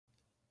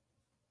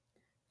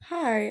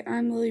Hi,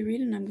 I'm Lily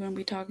Reed, and I'm going to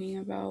be talking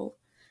about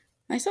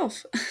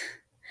myself.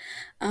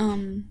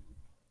 um,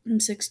 I'm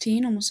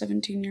 16, almost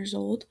 17 years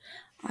old.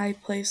 I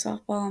play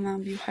softball at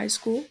Mountain View High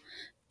School.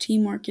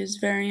 Teamwork is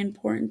very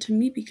important to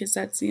me because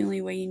that's the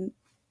only way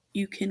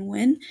you can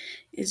win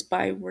is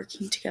by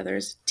working together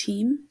as a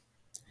team.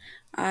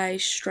 I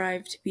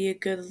strive to be a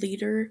good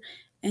leader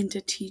and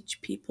to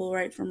teach people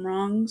right from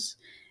wrongs.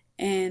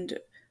 And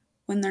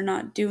when they're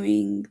not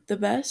doing the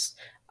best,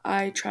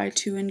 I try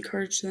to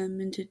encourage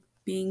them into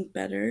being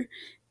better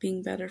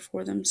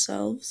for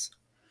themselves.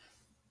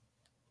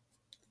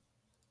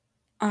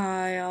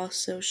 I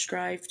also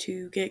strive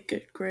to get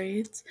good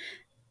grades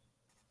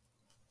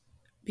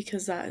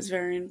because that is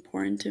very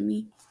important to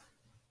me.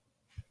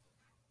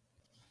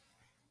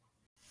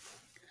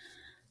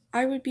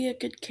 I would be a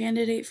good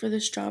candidate for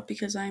this job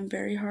because I'm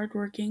very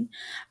hardworking.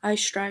 I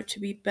strive to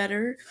be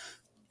better,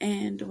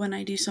 and when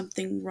I do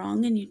something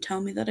wrong and you tell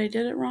me that I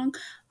did it wrong,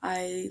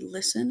 I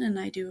listen and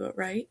I do it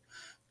right.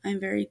 I'm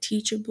very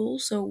teachable,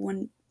 so it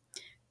wouldn't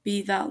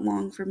be that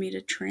long for me to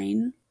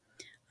train.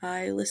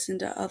 I listen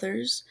to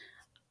others,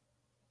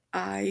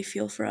 I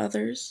feel for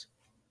others,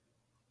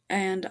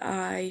 and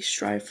I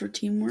strive for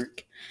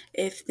teamwork.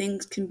 If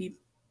things can be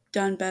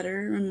done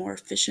better and more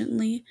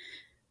efficiently,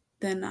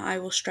 then I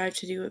will strive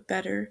to do it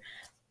better.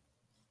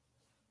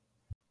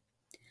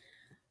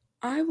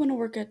 I want to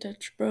work at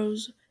Dutch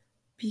Bros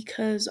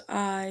because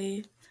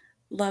I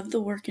love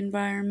the work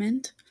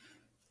environment.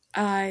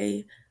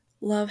 I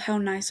love how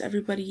nice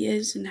everybody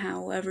is and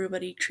how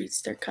everybody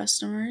treats their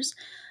customers.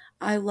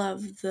 I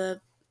love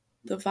the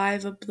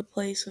vibe of the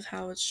place, of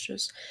how it's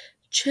just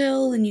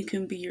chill and you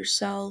can be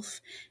yourself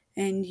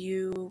and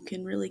you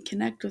can really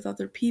connect with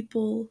other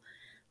people,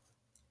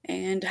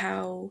 and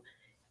how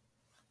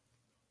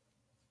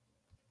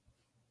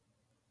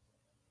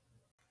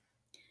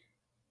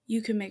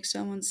you can make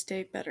someone's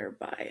day better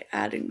by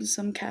adding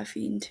some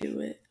caffeine to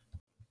it.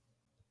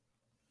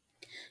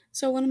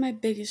 So, one of my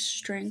biggest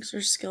strengths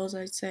or skills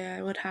I'd say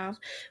I would have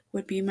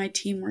would be my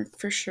teamwork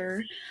for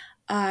sure.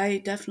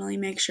 I definitely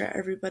make sure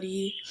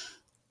everybody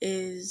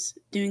is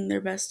doing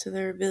their best to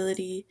their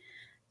ability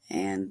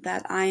and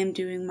that I am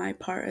doing my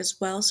part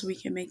as well so we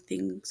can make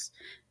things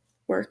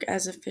work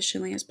as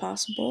efficiently as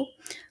possible.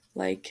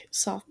 Like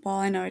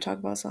softball, I know I talk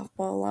about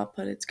softball a lot,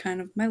 but it's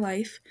kind of my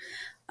life.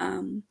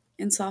 In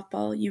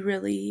softball, you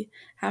really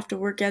have to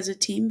work as a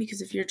team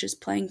because if you're just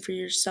playing for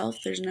yourself,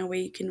 there's no way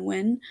you can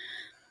win.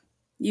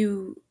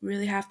 You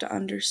really have to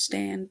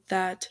understand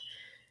that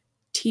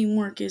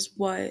teamwork is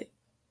what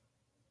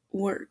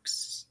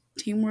works.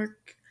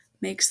 Teamwork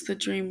makes the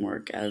dream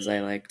work, as I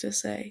like to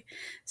say.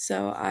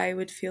 So I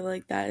would feel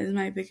like that is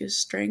my biggest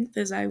strength,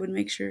 is I would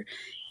make sure,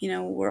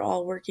 we're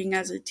all working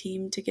as a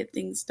team to get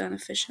things done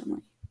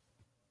efficiently.